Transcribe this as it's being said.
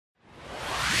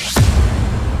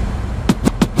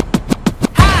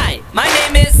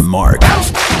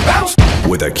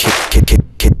with a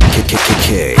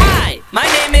K. Hi, my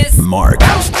name is Mark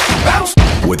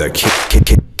with a K.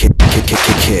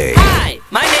 Hi,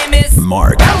 my name is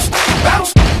Mark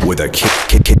with a K.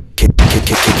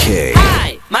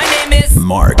 Hi, my name is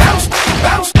Mark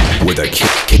with a K.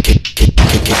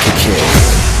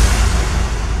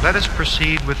 Let us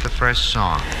proceed with the first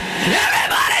song.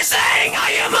 Everybody sing, are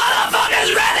you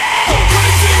motherfuckers ready? Go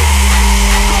crazy,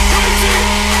 go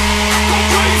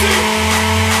crazy,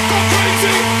 go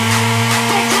crazy, go crazy,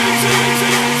 go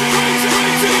crazy,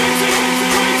 crazy, crazy,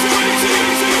 crazy,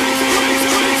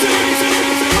 crazy,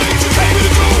 crazy, what you came here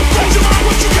to do? Hold your mind,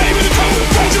 what you came here to do?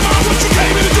 Hold your mind, what you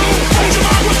came here to do? Hold your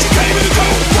mind, what you came here to do?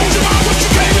 Hold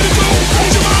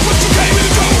your mind, what you came here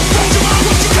to do? Hold your mind,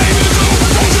 what you came here to do?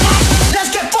 Hold your mind. Let's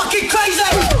get fucking crazy.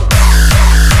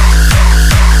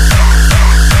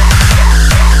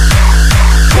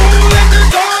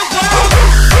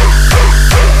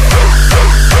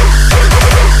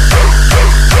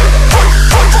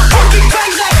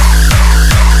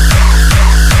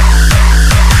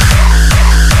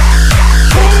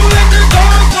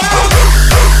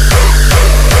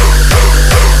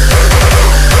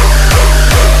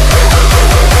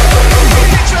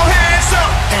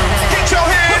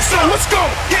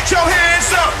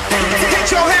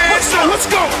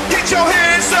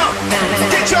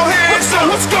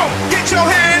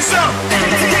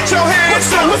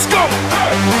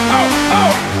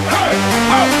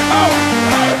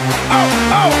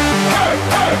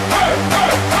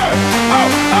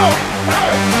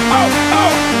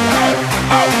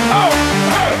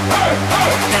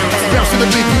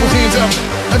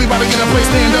 Everybody in the place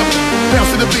stand up.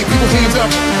 Bounce to the beat, people hands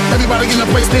up. Everybody in the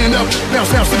place stand up.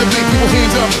 Bounce to the beat, people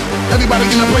hands up. Everybody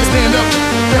in the place stand up.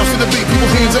 Bounce to the beat, people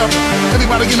hands up.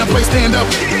 Everybody in the place stand up.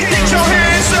 Get your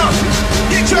hands up.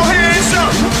 Get your hands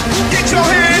up. Get your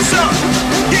hands up.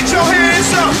 Get your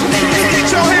hands up.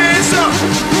 Get your hands up.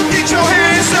 Get your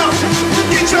hands up.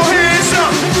 Get your hands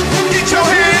up. Get your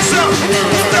hands up.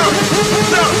 Stop.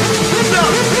 Stop.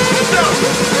 Stop.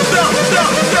 Stop.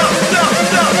 Stop.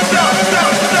 Stop. Stop.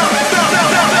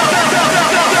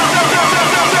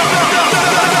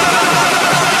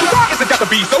 To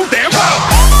be so damn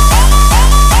loud.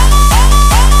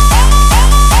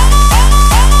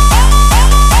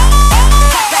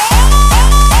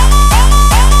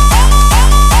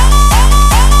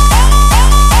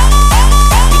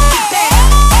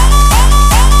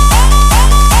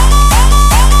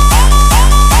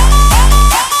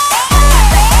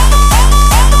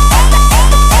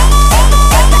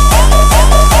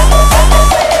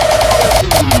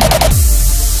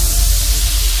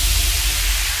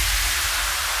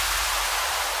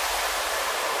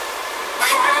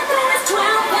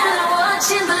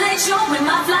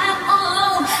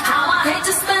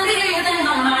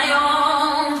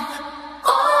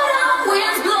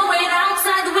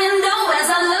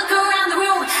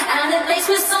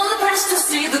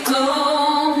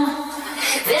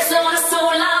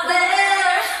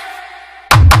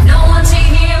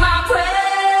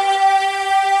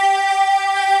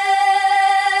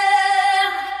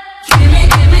 Gimme,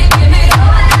 gimme, gimme,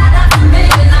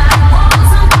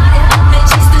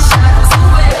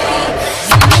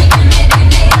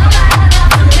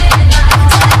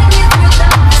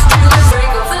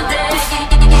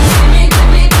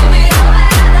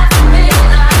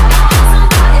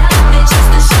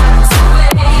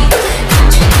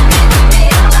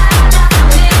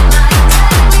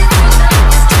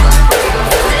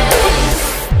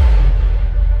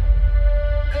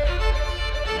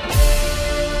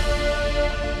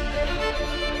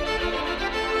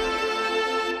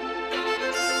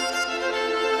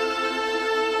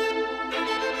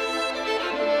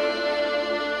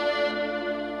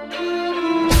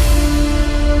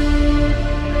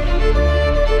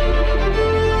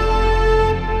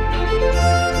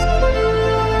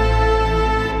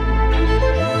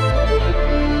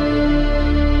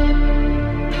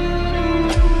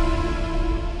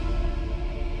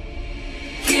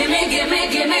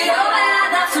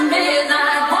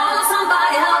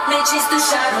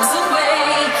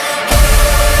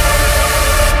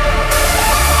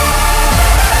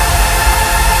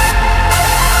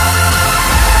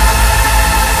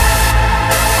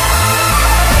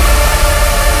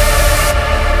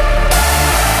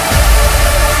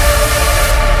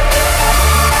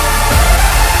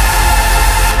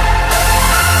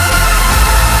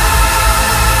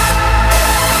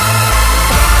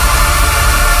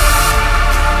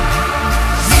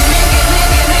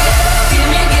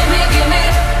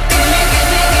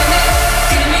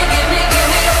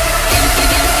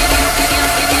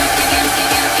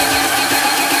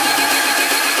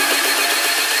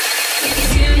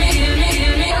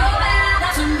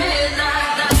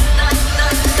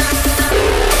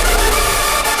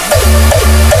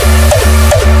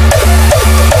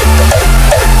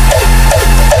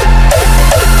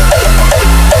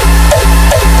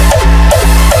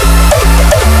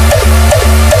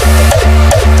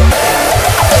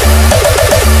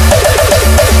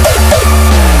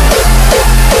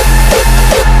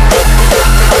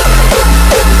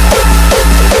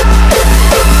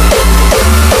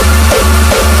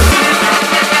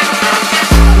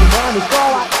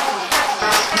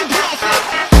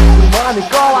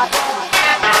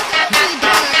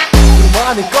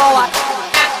 aan de cola.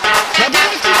 Wat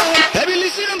heeft u dan? Hebben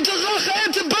jullie zin om te lachen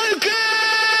en te beuken?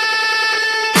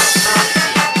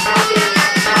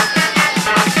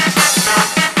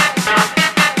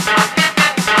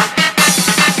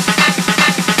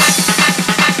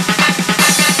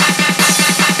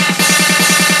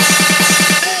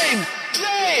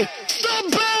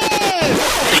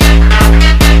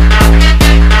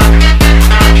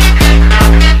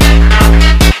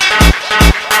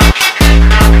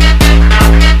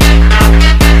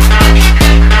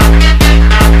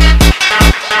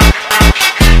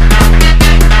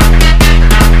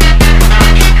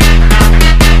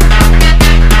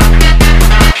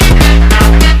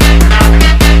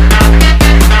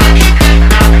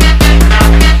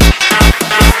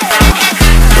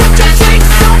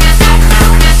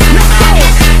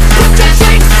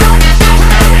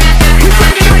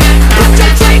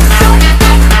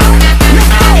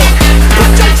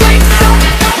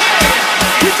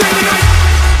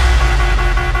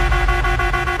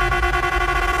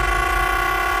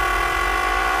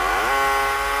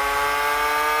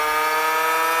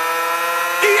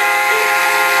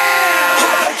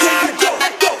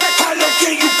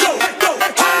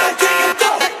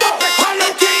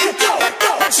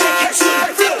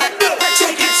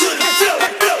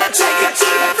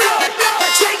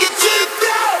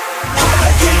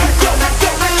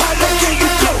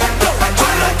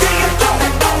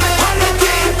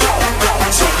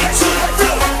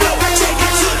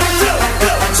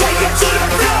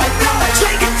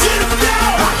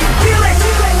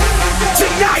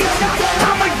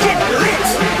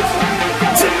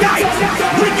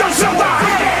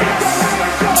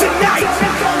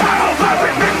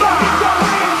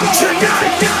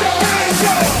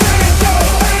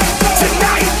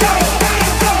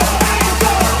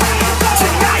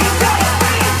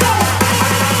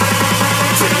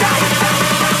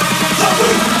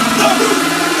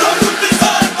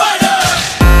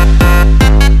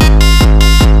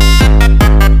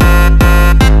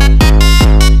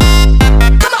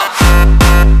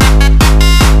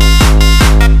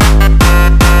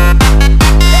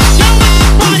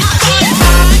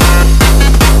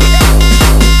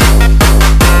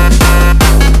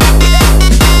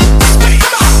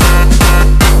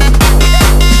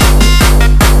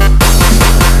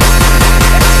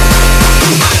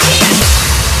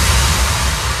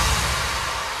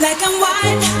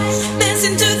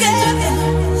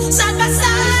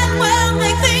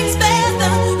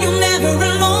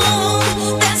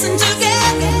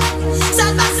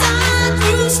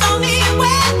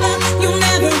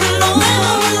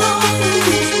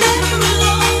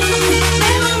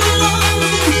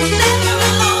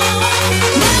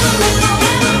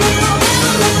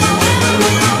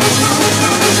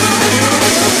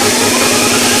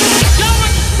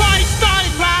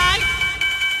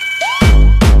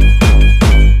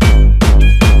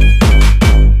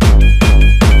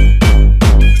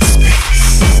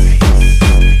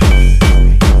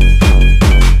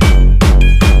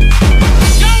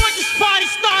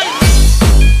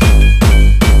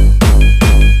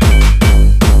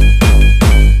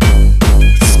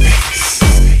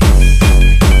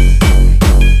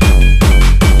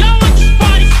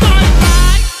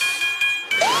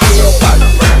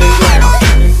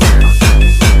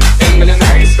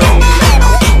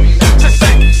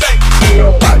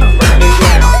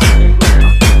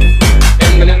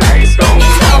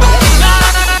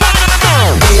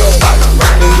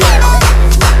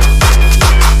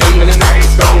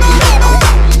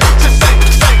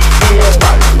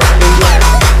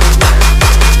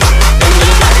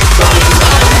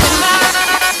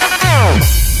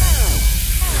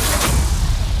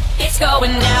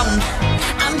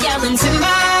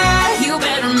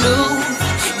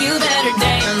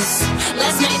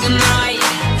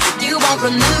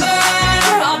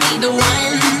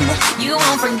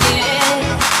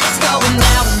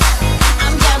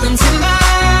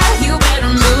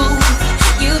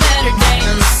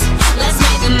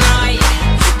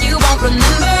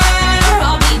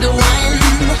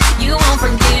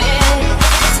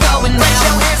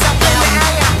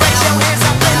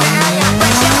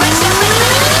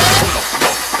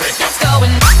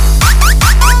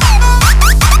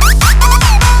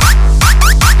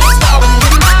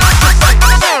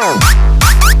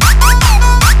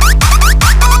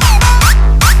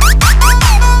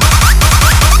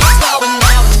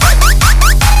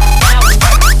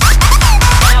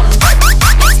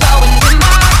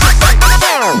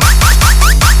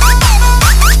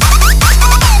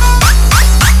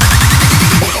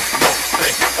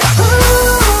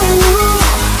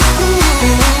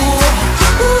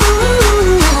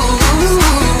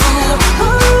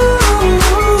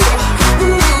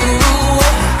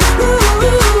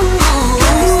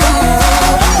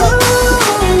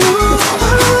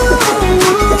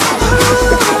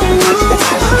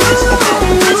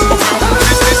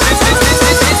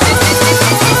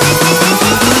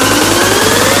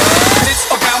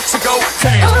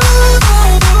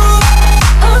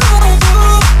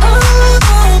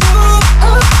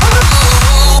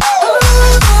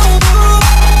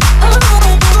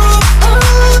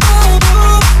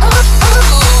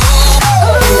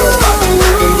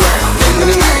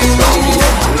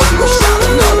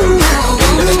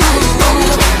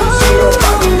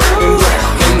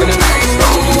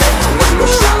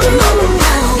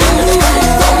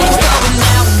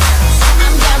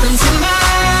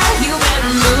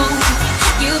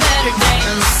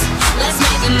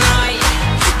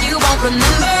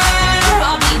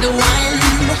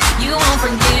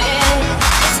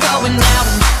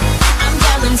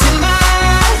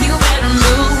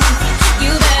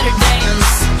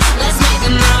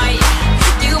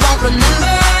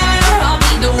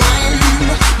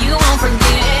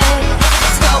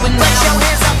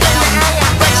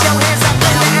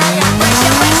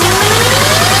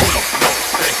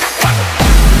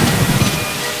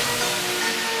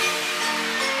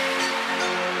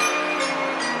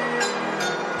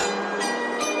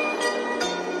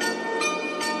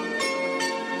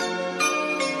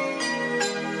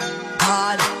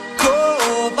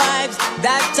 Hardcore vibes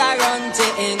that are on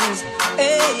things.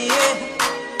 Hey, yeah.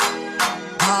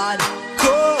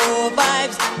 Hardcore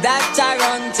vibes that are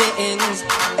on things.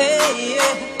 Hey,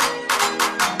 yeah.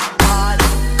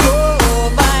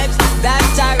 Hardcore vibes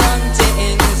that are on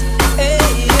things.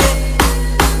 Hey, yeah.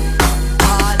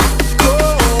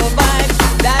 Hardcore vibes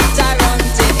that are on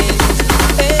things.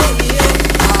 Hey, yeah.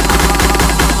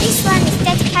 This one is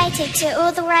dedicated to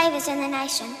all the ravers in the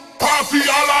nation. Party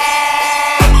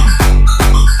alarm!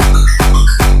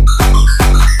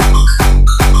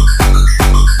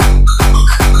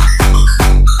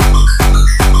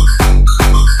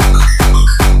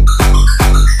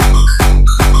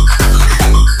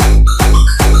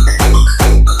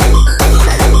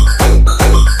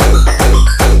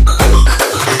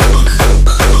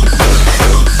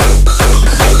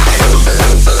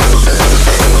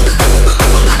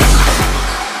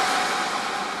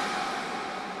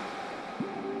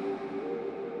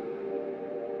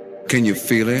 Can you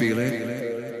feel it?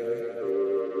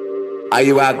 Are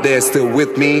you out there still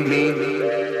with me?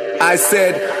 I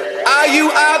said, are you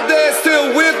out there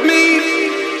still with me?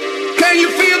 Can you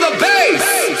feel the bass?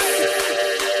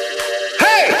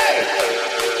 Hey!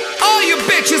 All you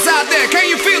bitches out there, can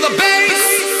you feel the bass?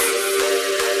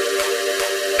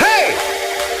 Hey!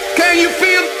 Can you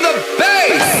feel the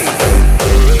bass?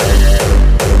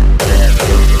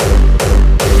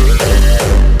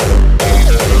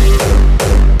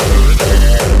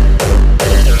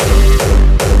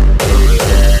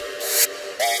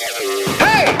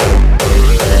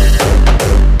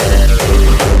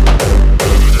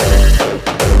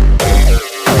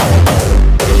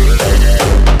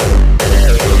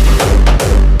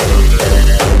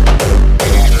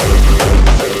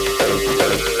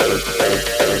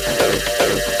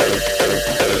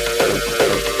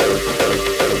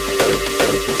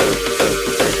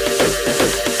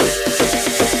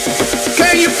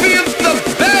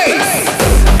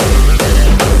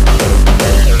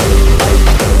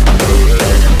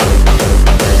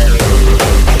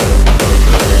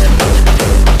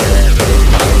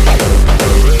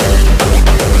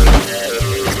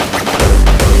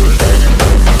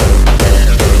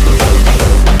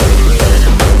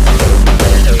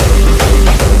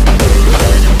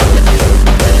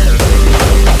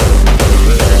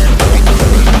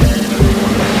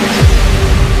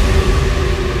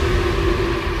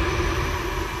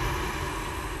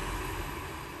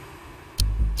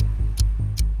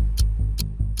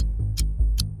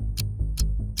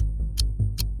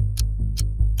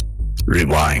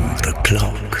 Rewind the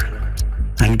clock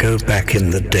and go back in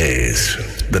the days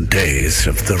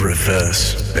of the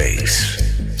reverse bass.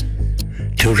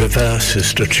 To reverse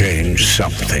is to change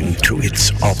something to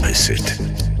its opposite.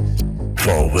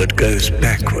 Forward goes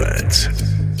backwards.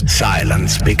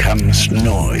 Silence becomes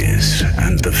noise,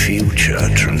 and the future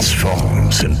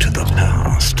transforms into the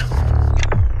past.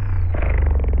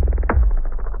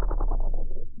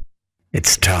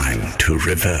 It's time to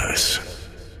reverse.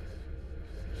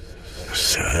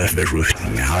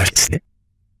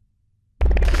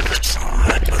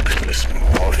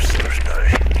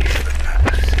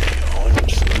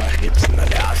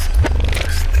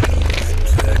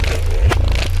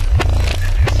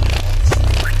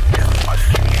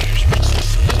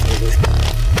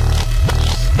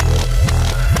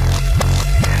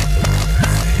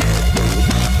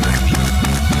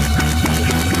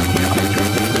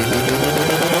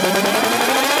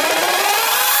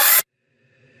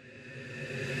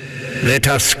 Let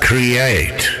us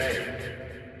create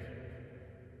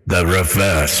the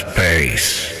reverse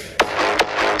bass.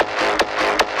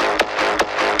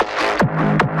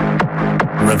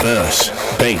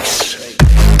 Reverse bass.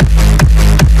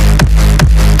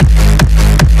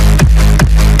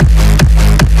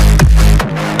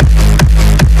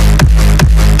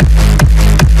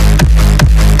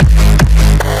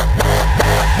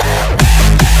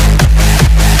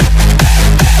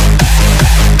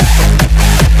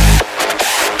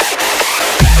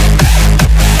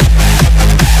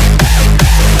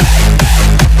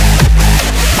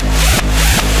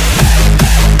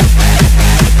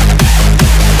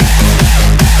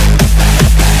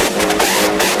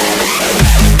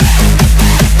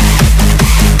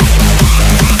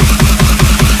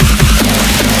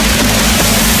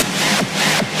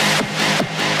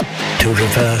 To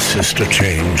reverse is to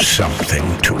change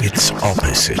something to its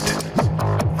opposite.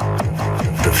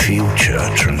 The future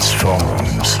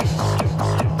transforms.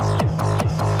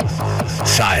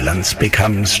 Silence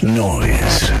becomes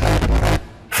noise.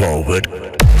 Forward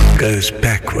goes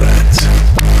backwards.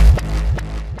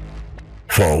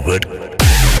 Forward,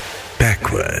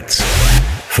 backwards.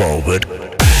 Forward,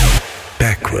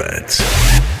 backwards.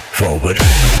 Forward,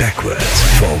 backwards,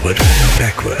 forward,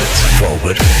 backwards,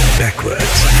 forward, backwards,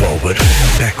 forward,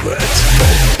 backwards,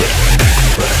 forward,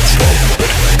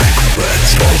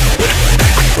 backwards, forward,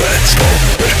 backwards,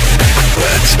 forward, backwards, forward,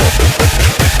 backwards, forward, backwards,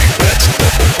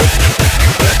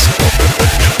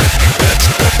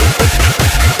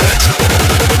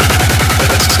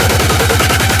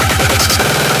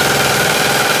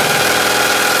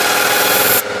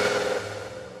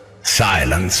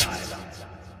 silence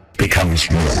becomes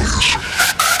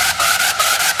noise.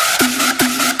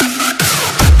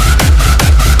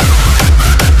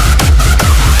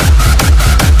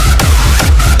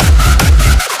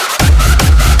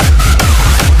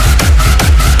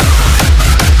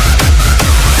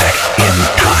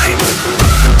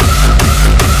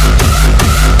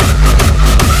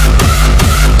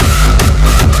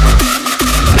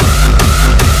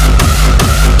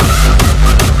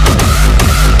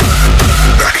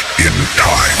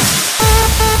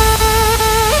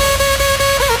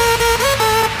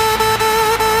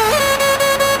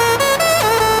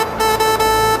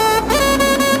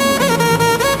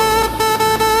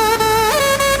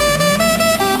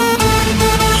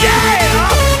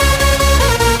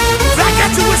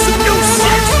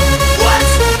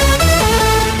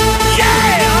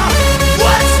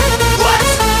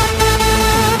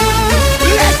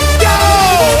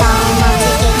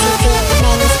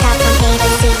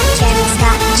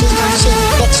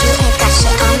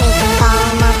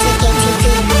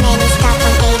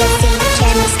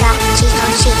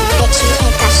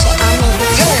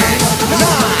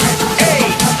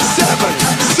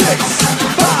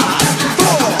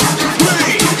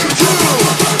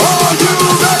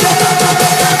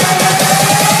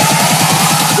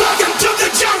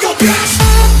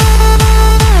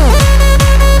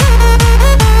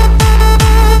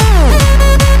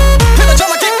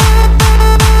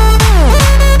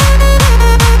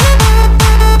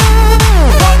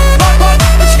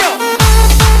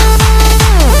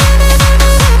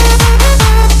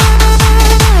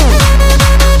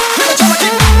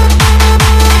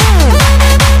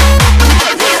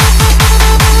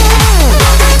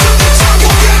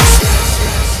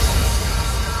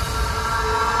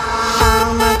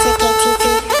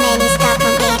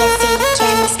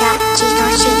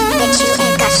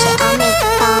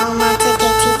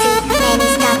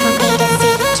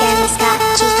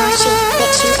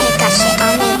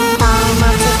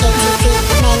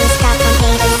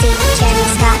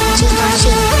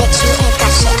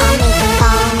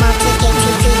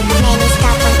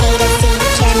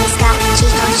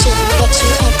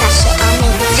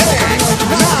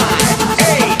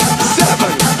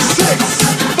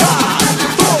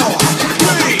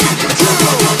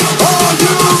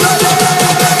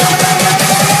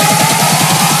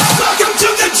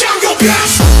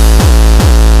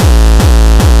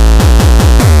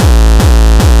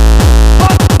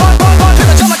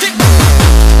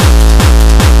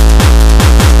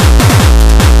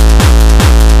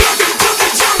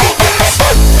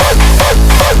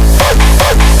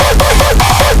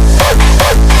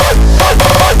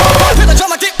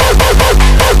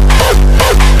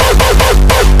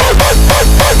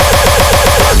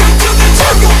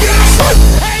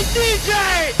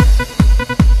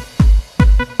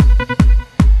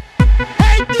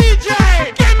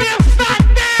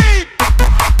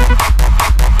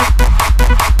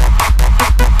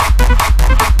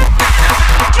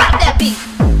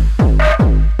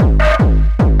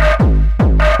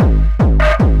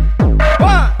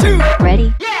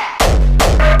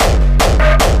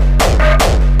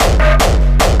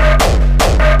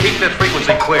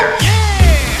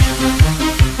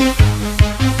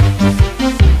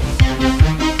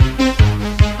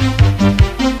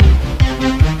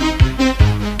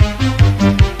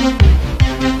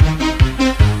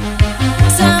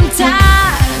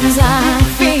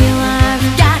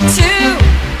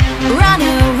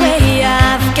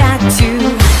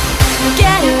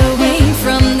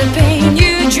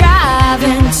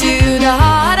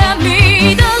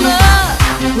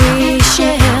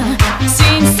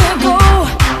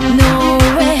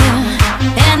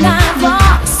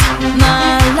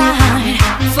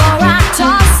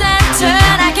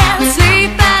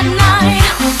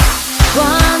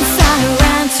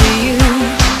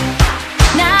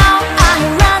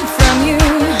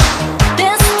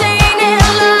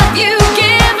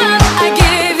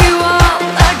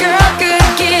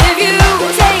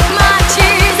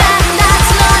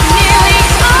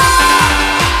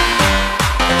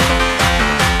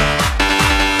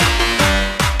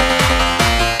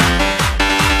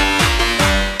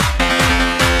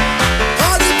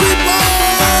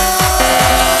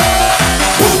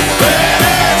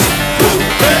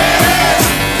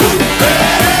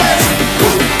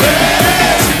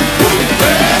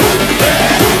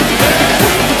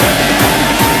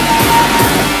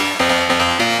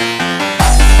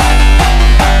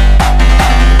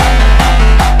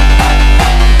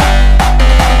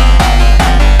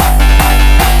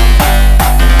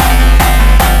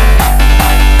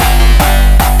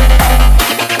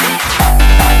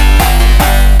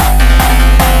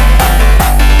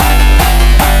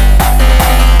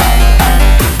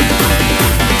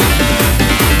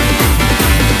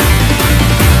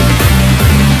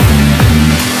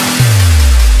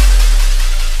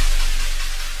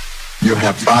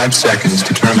 5 seconds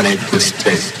to terminate this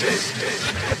tape. 5,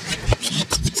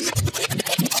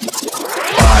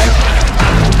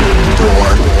 4,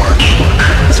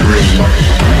 3,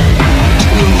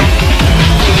 2,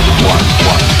 1.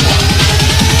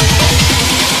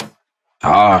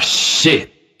 Ah,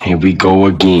 shit. Here we go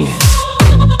again.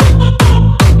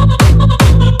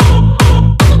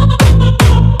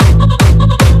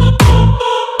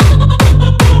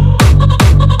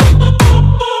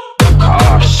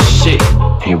 Ah, shit.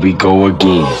 Here we go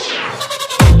again.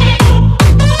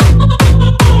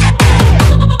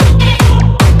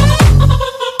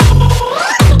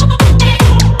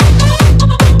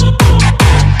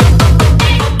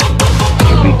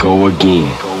 Here we go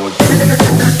again.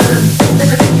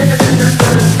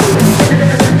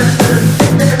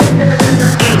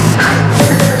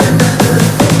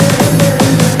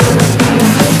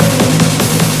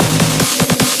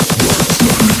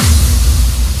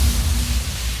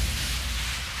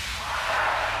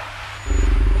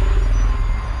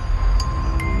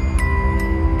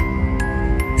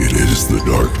 It is the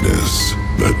darkness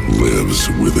that lives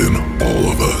within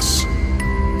all of us,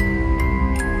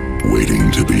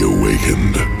 waiting to be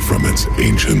awakened from its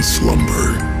ancient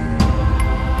slumber,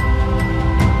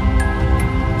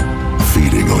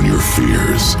 feeding on your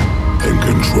fears and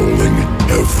controlling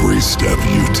every step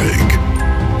you take.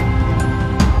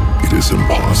 It is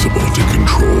impossible to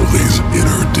control these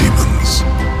inner demons.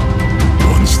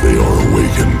 Once they are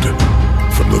awakened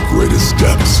from the greatest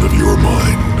depths of your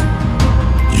mind,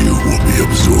 you will be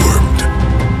absorbed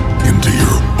into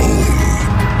your own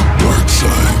dark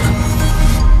side.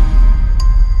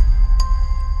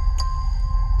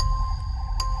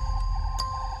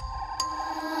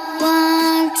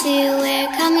 1, 2, we're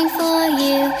coming for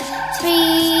you.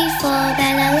 3, 4,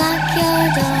 better lock your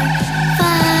door.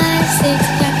 5, 6,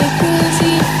 grab your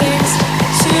crucifix.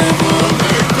 7,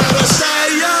 8, better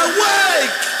stay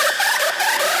awake.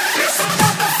 It's a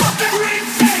motherfucking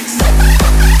remix.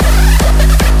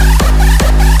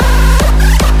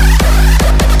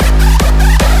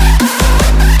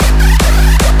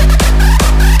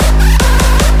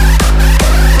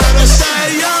 Better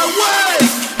stay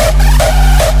awake.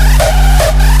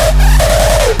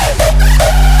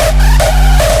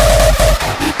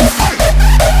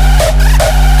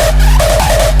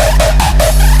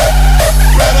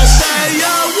 Better stay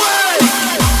awake.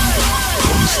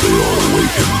 Once they are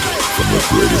awakened from the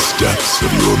greatest depths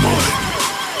of your mind,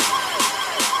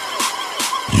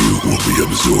 you will be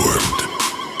absorbed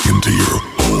into your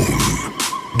own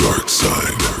dark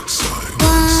side.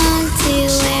 1, 2,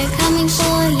 we're coming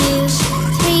for you.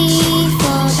 3,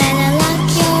 4, better lock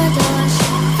your door.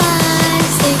 5,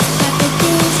 6, grab your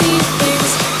crucifix.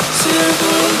 7,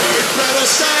 8, better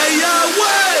stay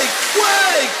awake.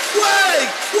 Wake,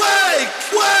 wake, wake, wake,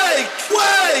 wake,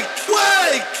 wake,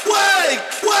 wake,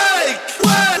 wake, wake,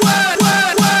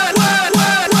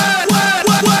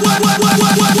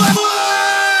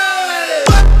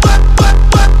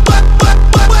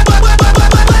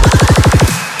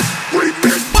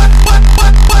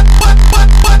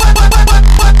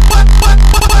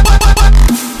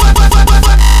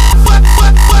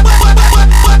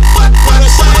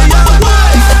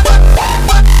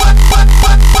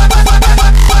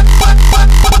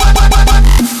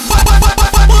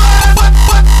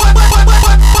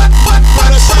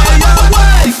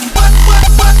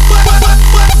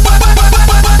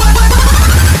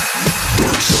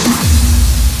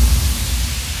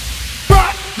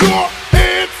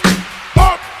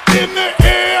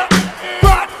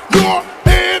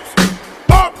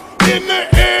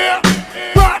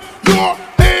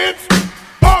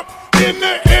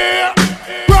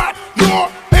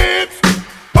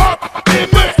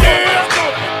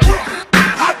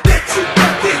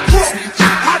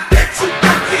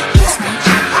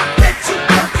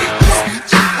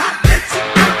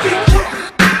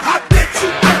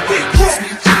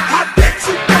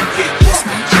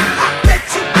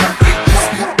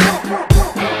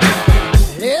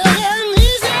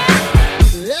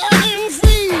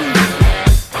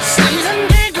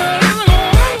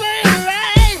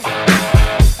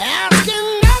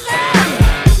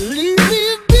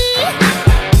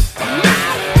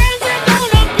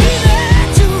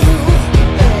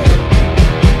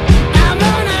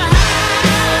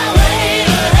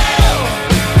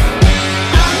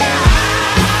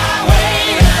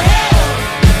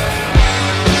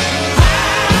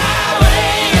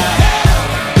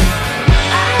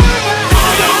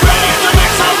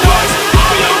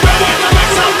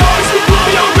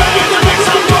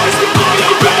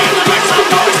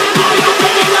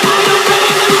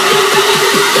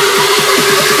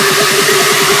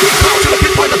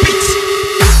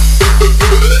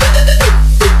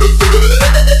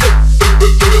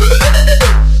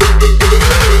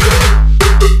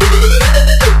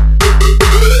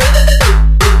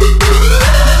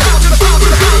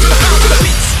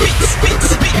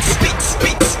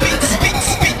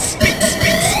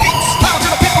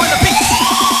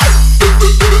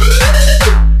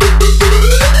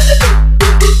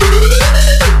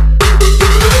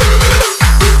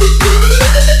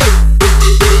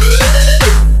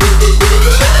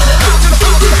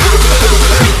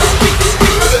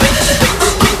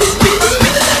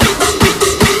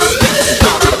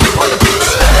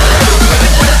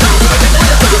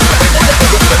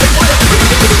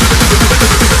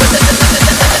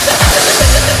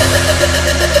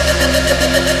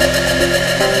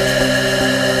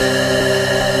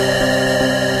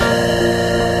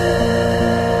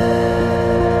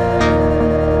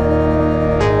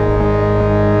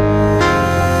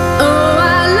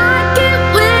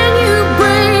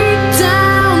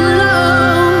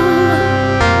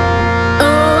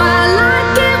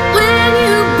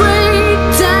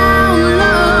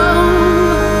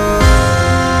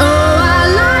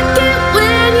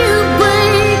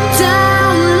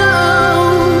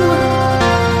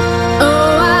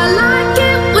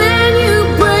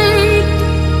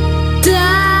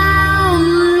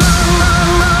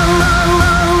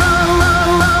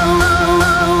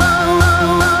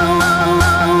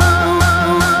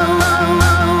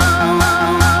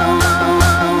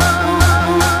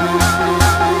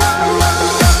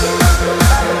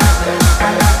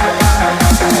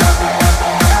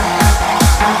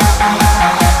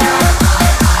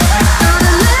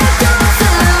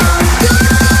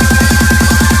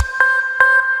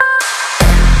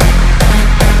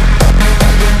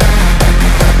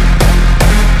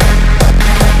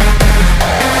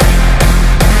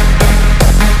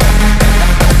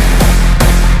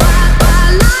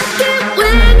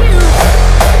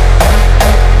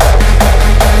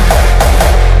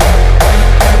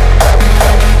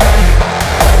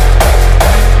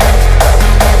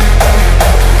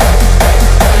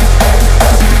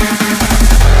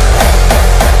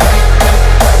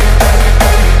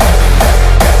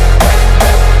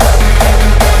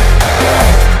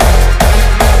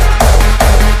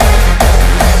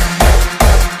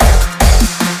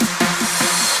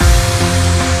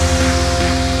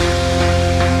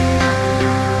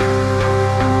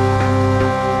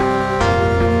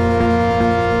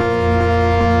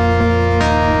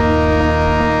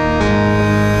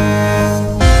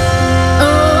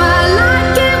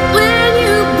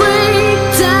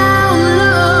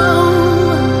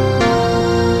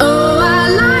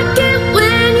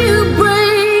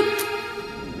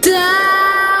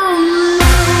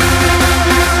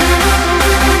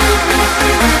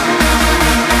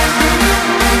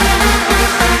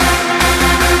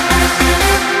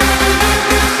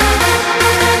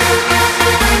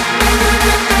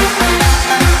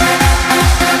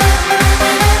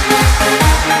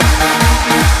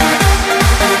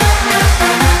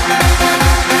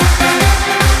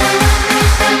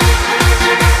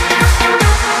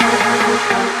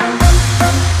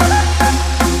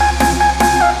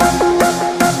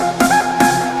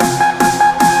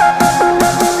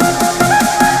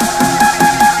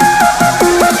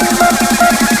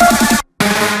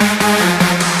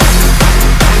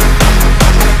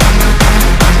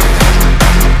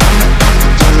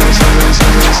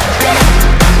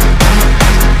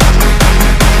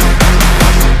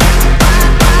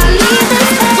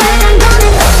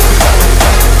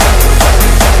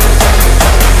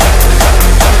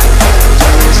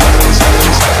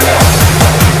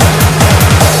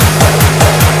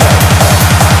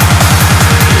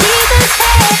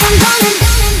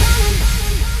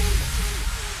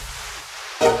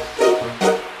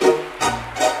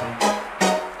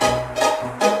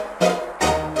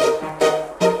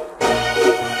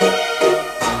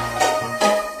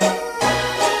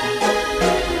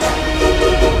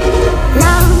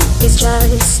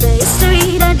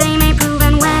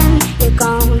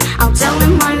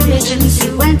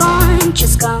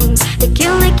 They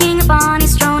kill the king upon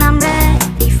his throne. I'm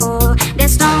ready for their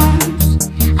stones.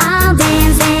 I'll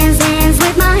dance, dance, dance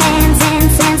with my hands,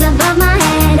 hands, hands above my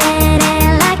head, head,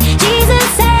 head. Like Jesus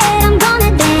said, I'm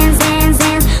gonna dance, dance,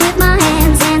 dance with my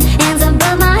hands, hands, hands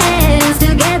above my head. Hands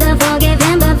together, forgive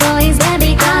him before he's dead.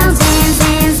 Because dance,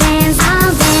 dance, dance,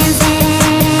 I'll dance,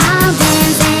 dance, I'll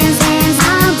dance, dance, dance,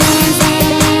 I'll dance,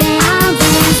 dance, I'll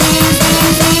dance, dance,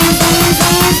 dance, dance, dance,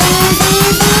 dance, dance,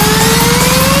 dance.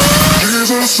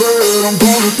 Jesus said I'm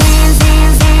gonna dance,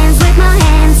 dance, dance with my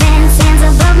hands, hands, hands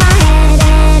above my head,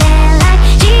 head, head. Like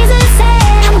Jesus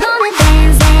said, I'm gonna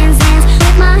dance, dance, dance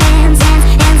with my hands, hands,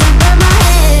 hands above my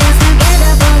head. Hands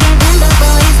together, forgive him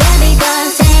before he's dead.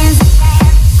 Because dance,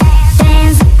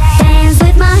 dance, dance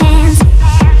with my hands.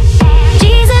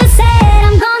 Jesus said,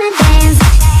 I'm gonna dance,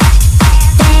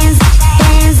 dance,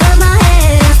 dance with my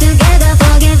hands together,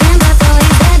 forgive him before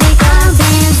he's dead. Because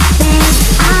dance, dance,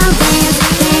 I'll dance,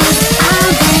 dance,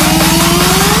 I'll dance.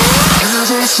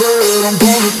 Jesus said I'm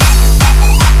gonna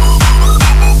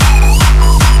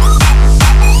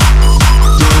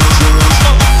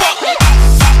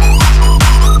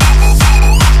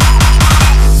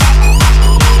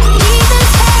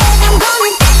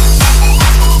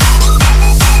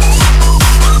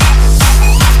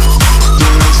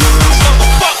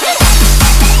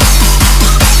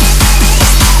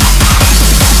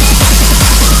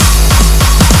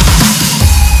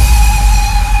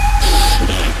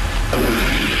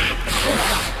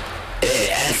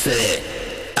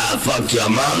I fucked your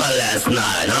mama last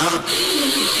night, huh?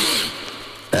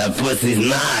 That pussy's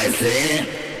nice, eh?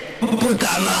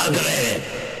 Puta madre,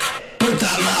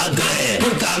 puta madre,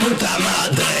 puta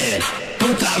madre,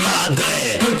 puta madre,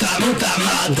 puta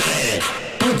madre,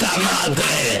 puta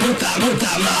madre,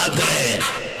 puta madre,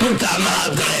 puta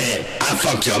madre. I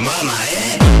fucked your mama,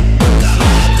 eh? Puta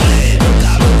madre,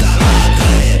 puta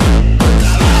madre,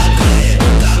 puta madre, puta madre,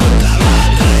 puta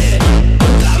madre,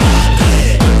 puta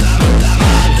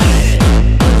madre,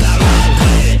 puta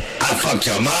madre. I fucked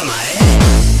your mama, eh?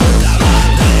 Puta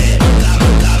madre, puta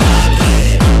madre,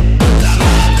 puta madre, puta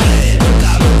madre,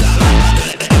 puta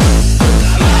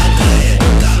madre,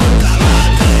 puta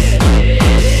madre.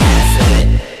 Yes,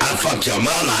 I fucked your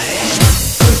mama, eh?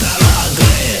 Puta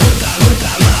madre,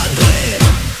 puta madre,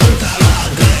 puta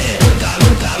madre,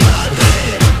 puta madre,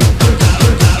 puta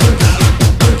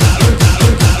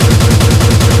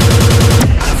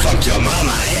I fucked your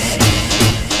mama, eh?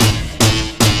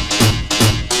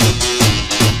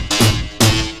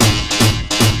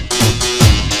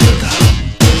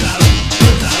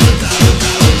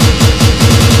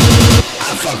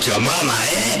 I fucked your mama,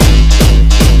 eh?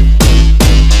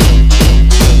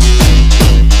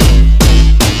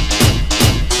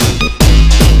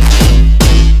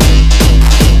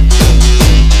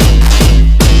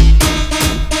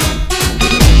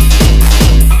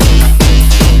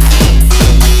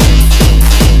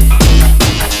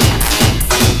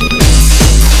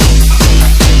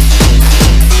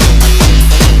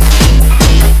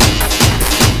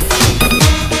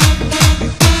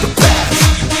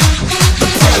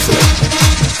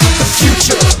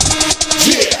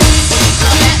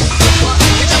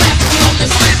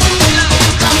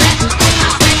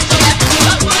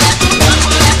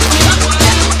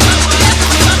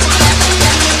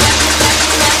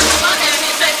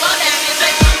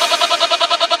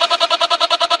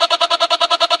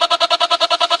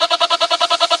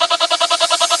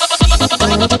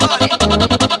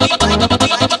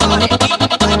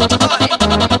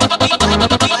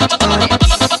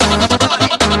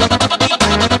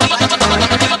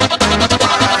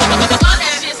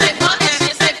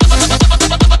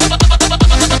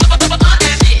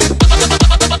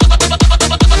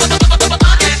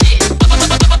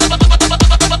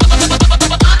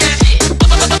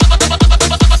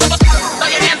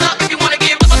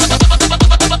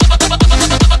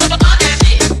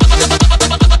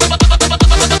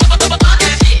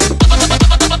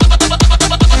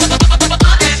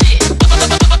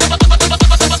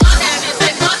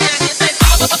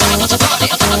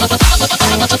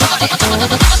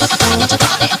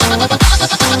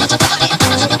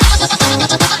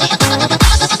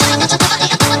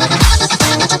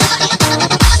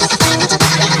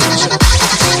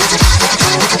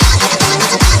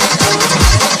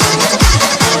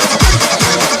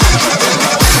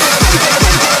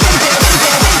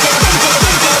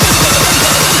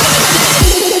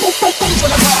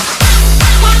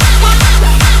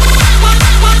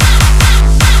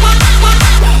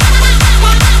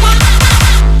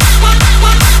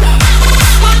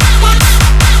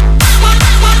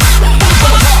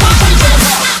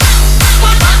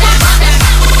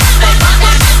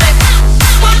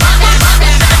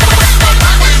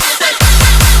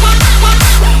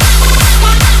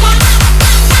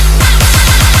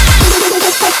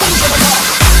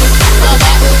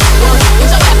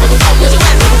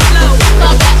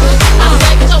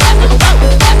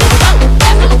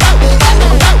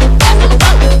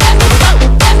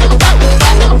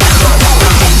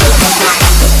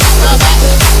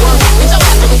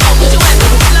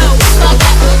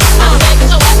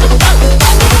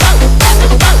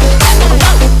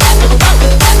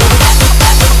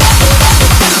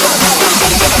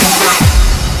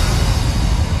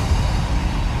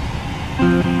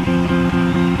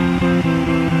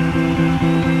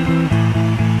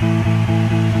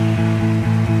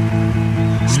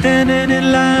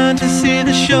 line to see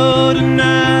the show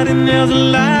tonight, and there's a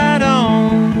light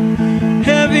on,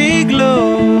 heavy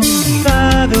glow.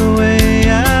 By the way,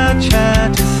 I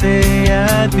tried to say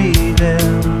I'd be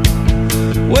there,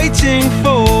 waiting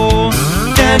for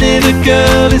Danny the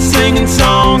girl is singing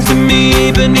songs to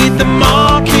me beneath the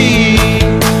marquee,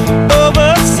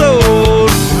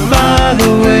 oversold. By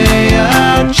the way,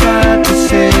 I tried to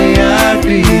say I'd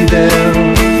be there,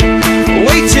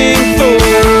 waiting for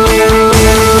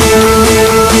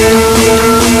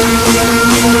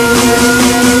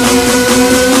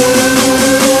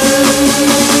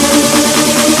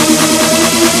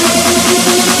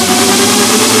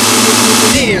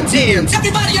damn,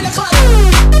 everybody in the club.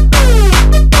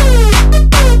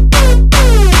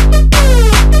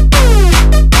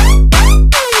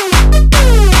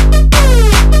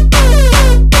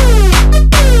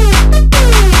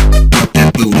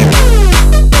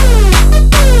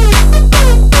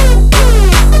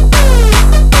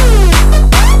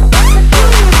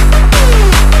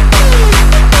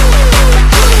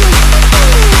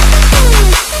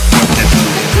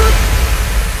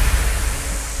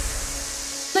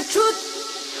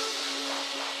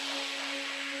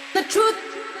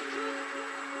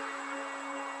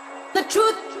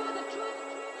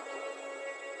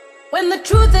 When the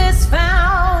truth is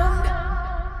found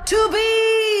to be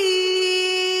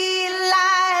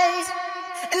lies,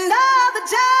 and all the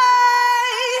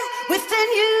joy within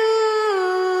you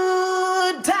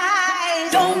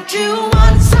dies. Don't you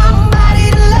want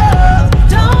somebody to love?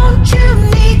 Don't you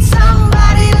need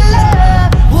somebody to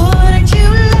love? Wouldn't you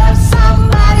love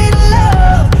somebody to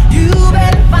love? You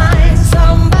better find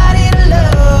somebody to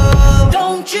love.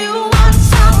 Don't you want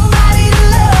somebody to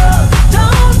love?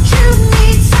 Don't you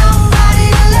need somebody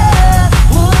to love?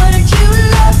 Wouldn't you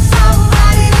love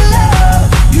somebody to love?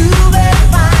 You better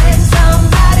find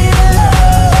somebody to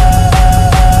love.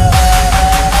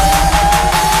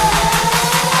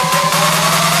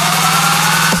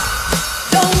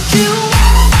 Don't you?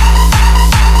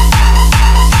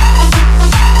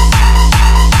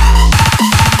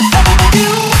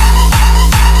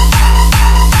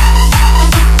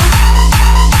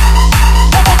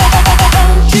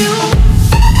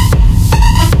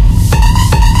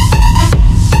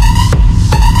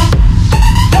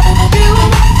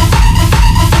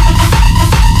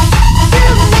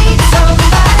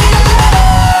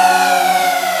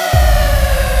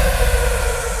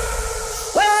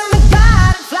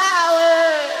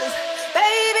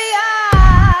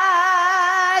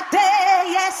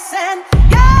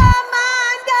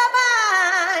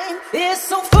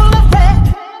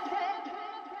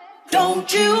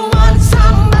 Don't you want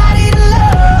somebody to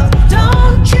love?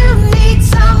 Don't you need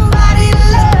somebody to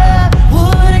love?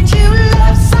 Wouldn't you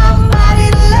love somebody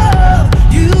to love?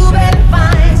 You better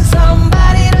find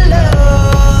somebody to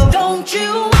love. Don't you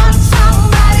want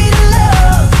somebody to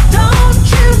love? Don't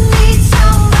you need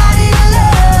somebody to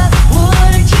love?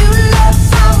 Wouldn't you love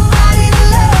somebody to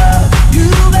love? You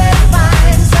better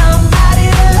find somebody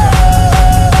to love.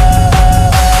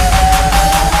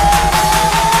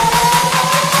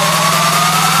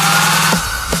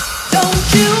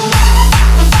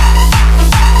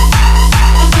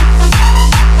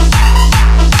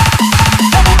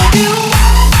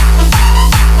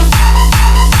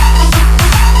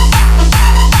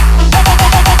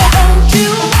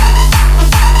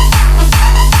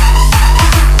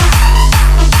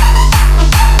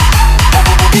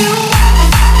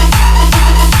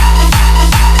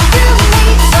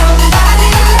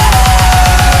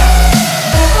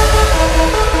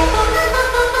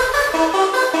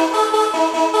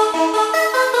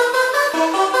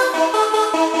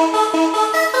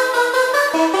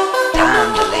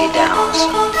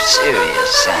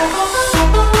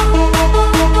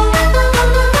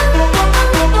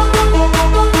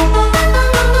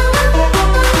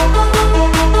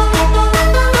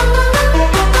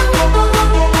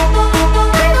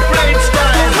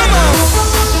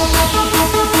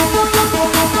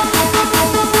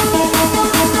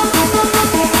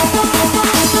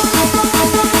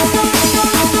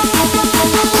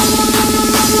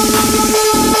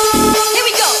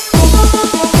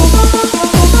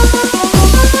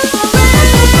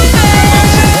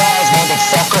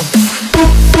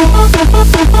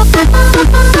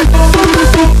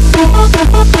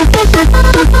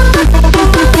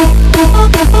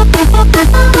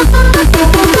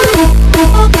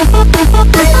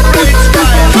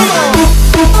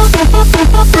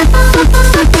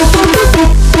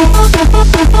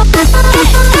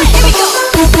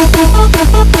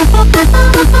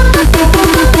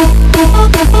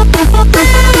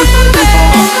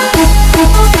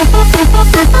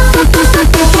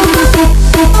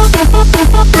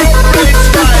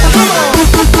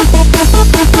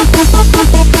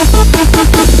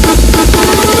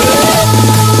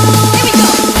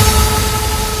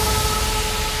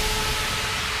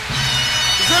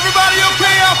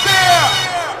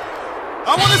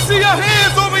 see your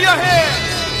hands over your head.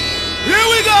 Here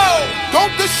we go.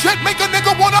 Don't this shit make a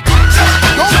nigga wanna?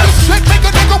 Don't this shit make a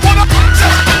nigga wanna?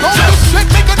 Don't this shit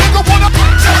make a nigga wanna?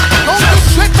 Don't this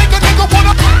shit make a nigga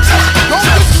wanna? Don't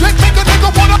this shit make a nigga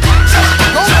wanna?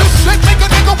 Don't this shit make a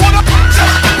nigga wanna?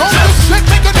 Don't this shit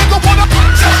make a nigga wanna?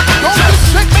 Don't this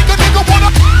shit make a nigga wanna?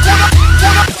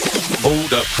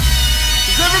 Hold up.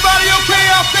 Is everybody okay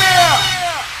out there?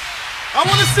 I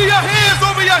wanna see your hands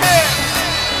over your head.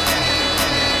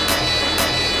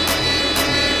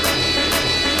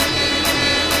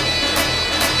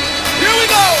 Here we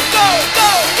go, go, go,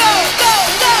 go, go,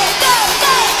 go, go,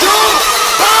 go.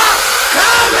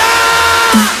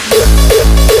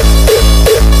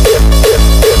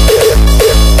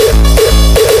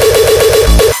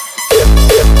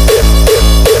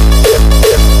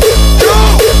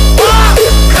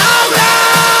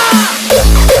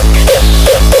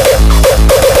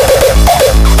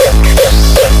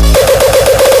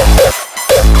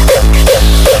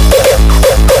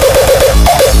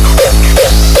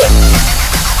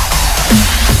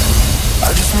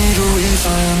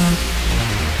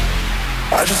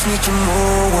 I just need to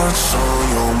know what's on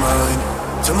your mind.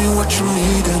 Tell me what you're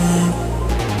needing.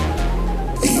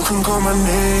 You can call my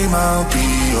name, I'll be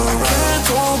around. Can't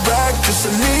go back, cause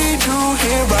I need you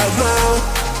here right now.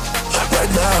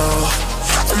 Right now.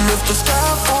 And if the sky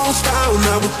falls down,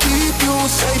 I will keep you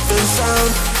safe and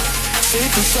sound.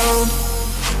 Safe and sound.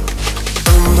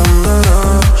 Dum dum da da,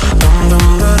 dum dum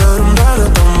da da, dum da da,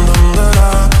 dum dum da da,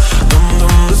 dum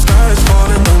dum. The sky is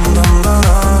falling, dum dum da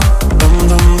da, dum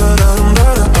dum da da, dum da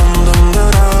da, dum dum da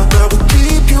da. I will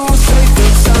keep you safe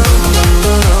and sound. Dum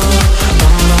da da,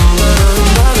 dum dum da da, dum da da, dum dum da da,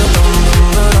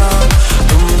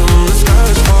 dum dum. The sky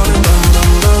is falling,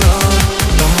 dum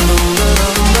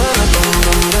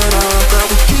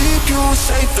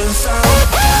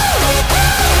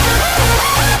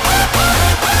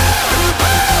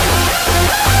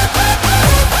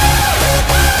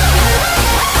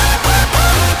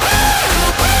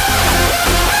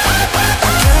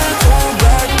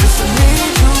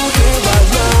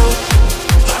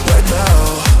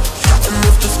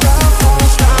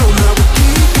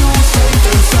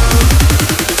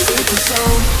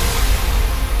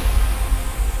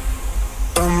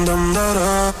dum da da,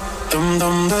 dum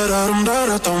dum da da, dum da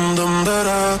da, dum dum da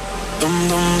da. I will keep you safe and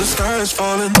sound. The sky is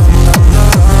falling.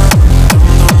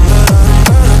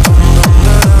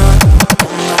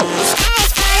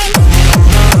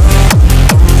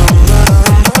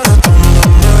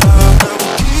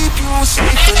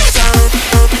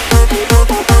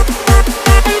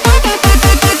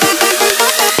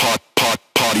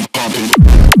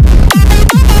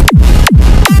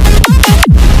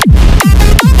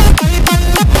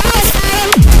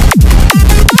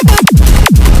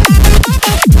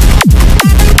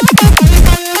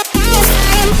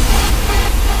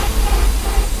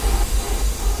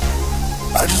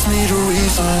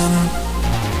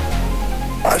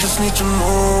 Need to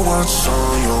know what's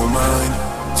on your mind.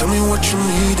 Tell me what you're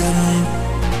needing.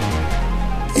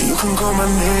 You can call my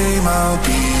name, I'll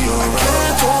be around. I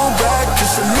can't go back,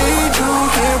 cause I need you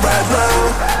here right now.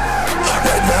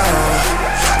 Right now.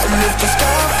 And if the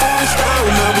sky falls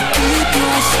down, I will keep you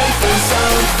safe and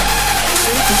sound.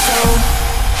 Safe and sound.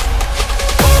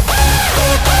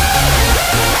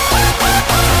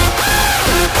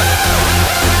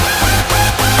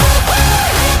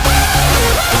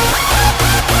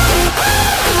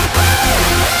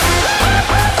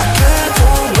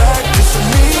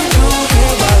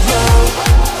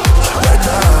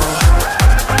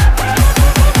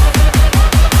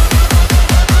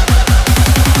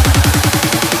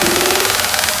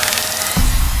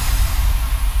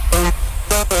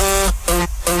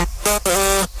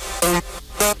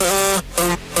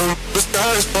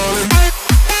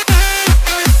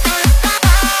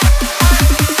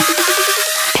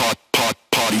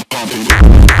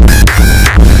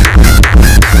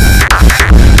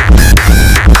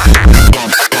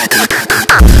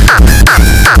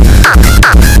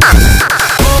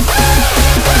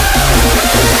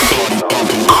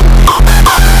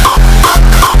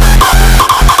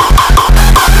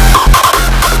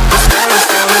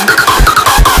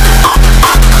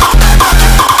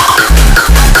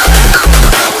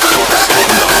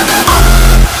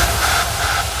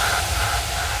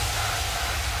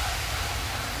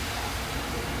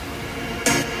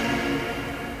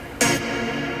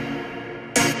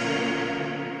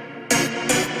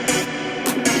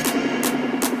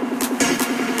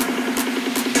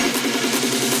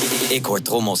 Ik hoor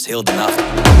trommels heel de nacht.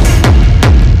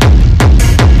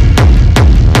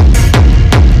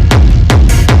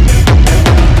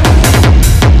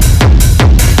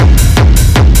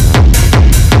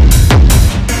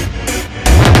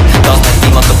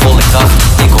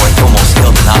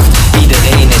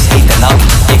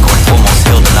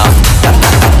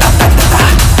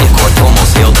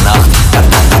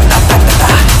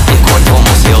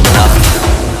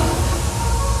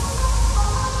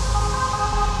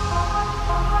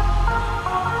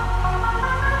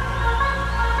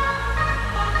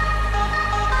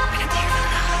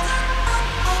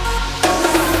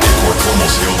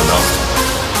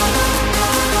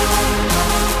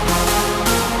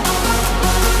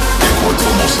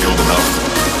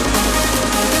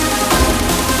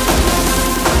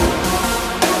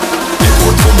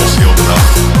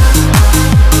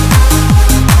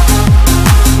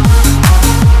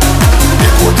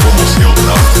 Ik hoor trommels heel de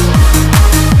nacht.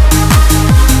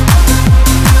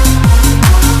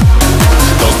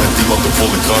 Dans met iemand op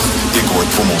volle kracht. Ik hoor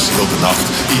trommels heel de nacht.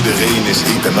 Iedereen is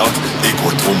heet en nat. Ik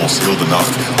hoor trommels heel de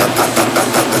nacht. Ta ta ta ta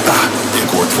ta ta ta. Ik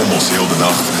hoor trommels heel de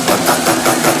nacht. Ta ta ta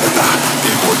ta ta ta ta.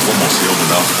 Ik hoor trommels heel de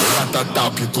nacht. Ta ta ta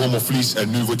op je trommelvlies. En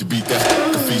nu wordt de beat echt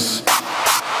vies.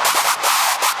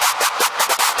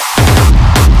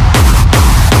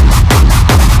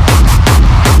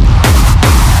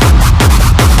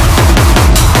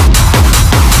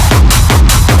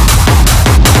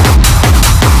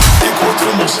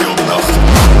 Heel de nacht.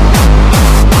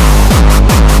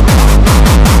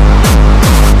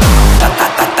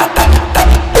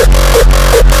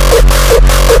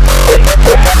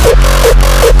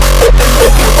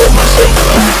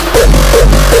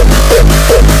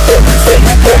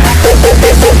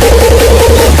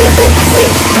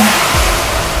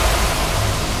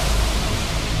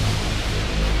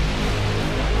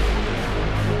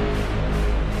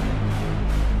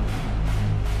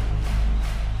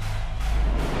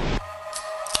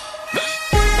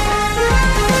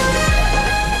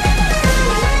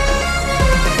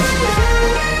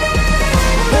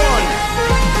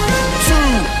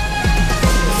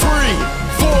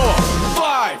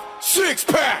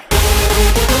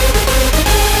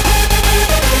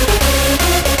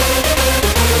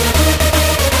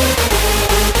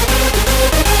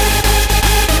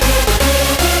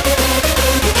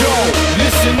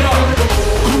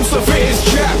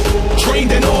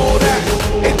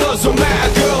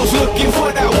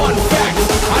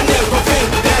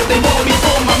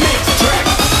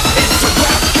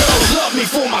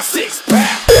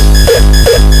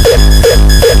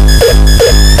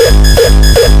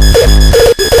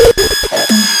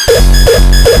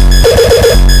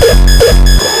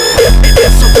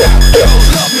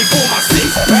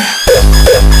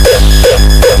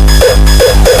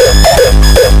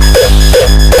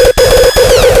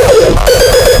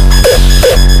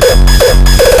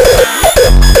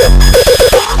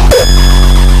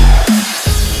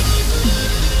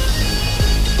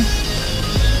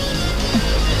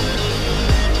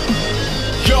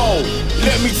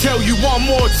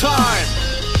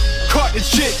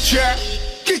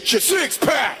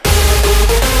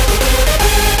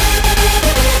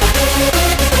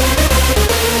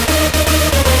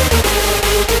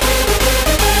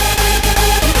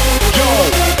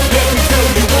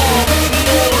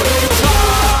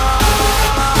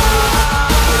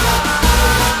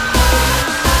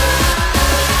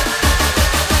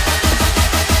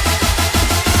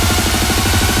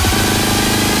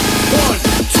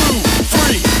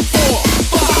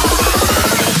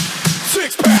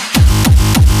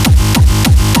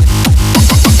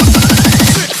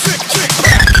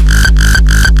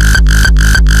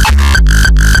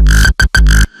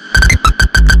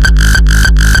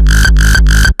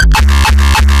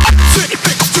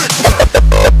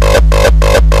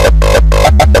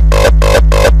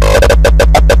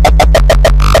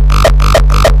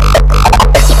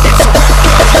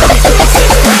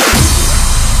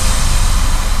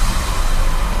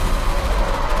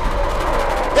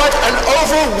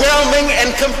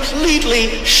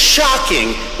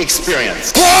 Shocking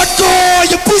experience. Hardcore,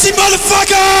 you pussy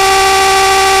motherfucker!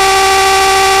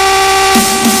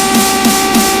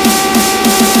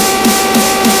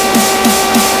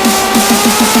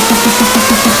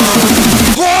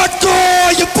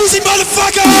 Hardcore, you pussy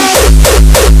motherfucker!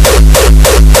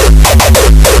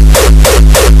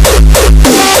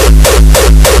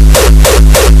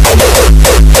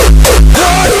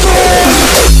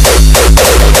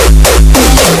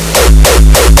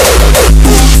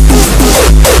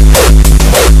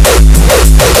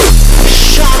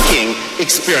 Shocking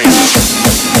experience.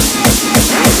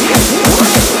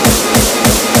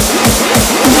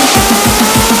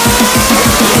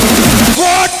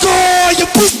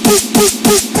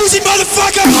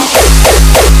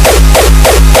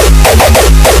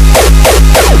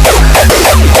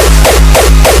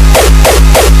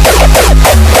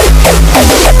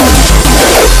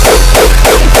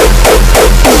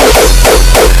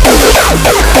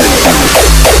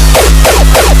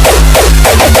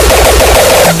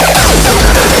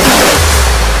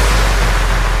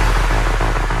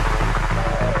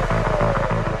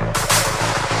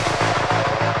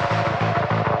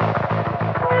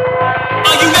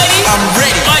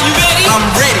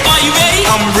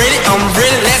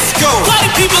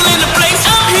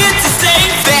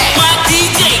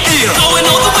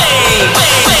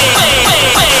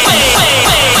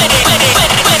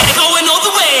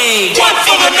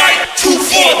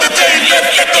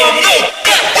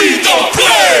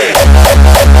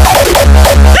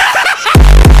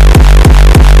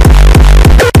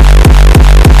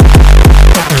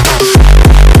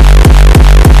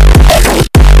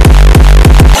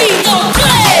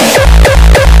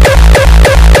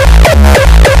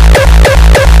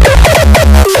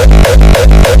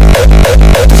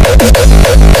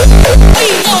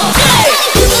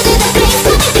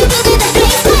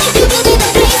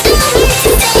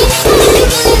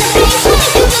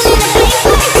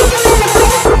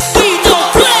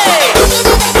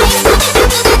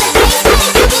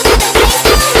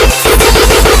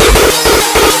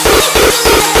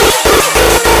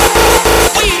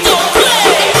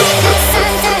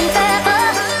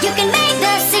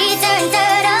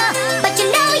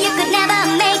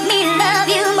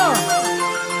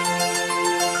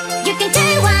 You can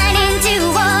turn wine into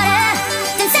water,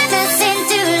 turn sadness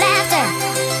into laughter,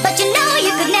 but you know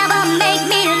you could never make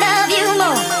me love you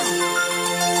more.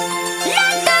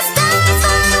 Let the stars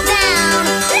fall down,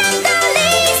 let the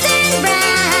leaves turn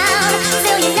brown,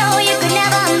 still you know you could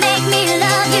never make me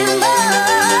love you more.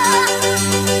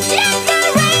 Let the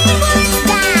rainbows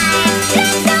die,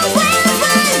 let the wells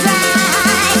run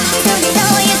dry, still you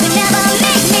know you could never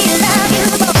make me love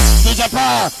you more. DJ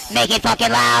Paul, make it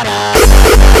fucking louder.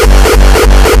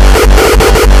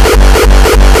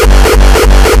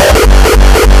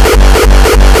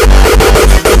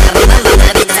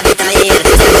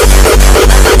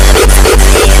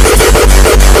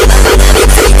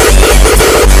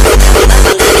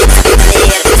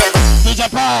 DJ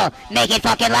Paul, make it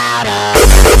fucking louder.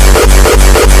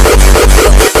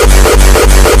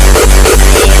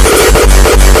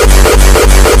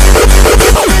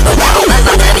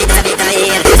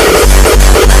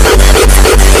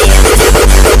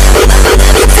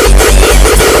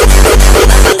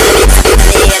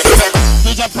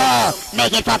 DJ Paul,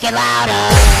 make it fucking louder.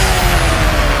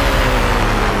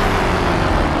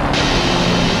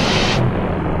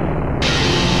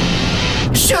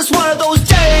 It's just one of those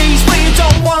days where you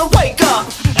don't wanna wake up.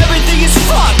 Everything is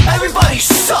fucked, everybody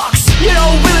sucks. You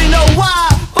don't really know why,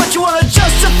 but you wanna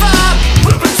justify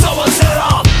ripping someone's head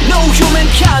off. No human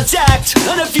contact,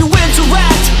 and if you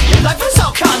interact, your life is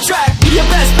on contract. Your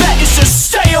best bet is to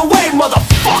stay away,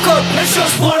 motherfucker. It's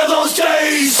just one of those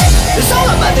days. It's all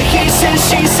about the he says,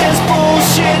 she says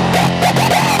bullshit.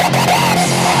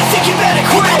 I think you better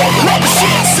quit, let the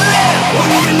shit slip.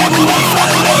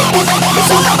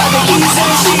 It's all about the he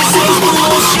says, she says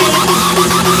bullshit.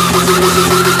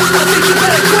 I think you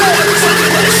better quit,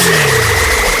 let the shit.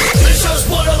 It's just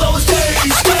one of those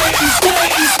days, one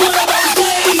of those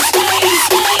days.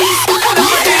 And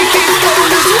my day keeps going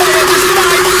this way this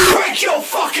night. Break your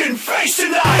fucking face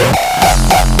tonight.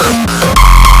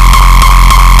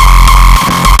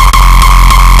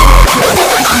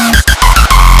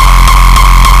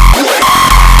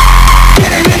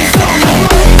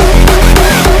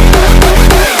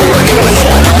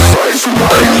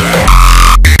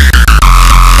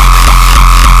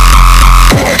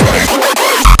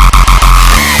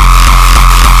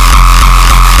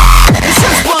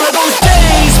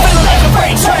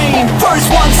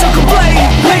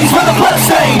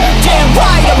 Damn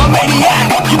right, I'm a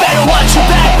maniac. You better watch your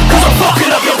back, cause I'm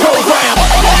fucking up your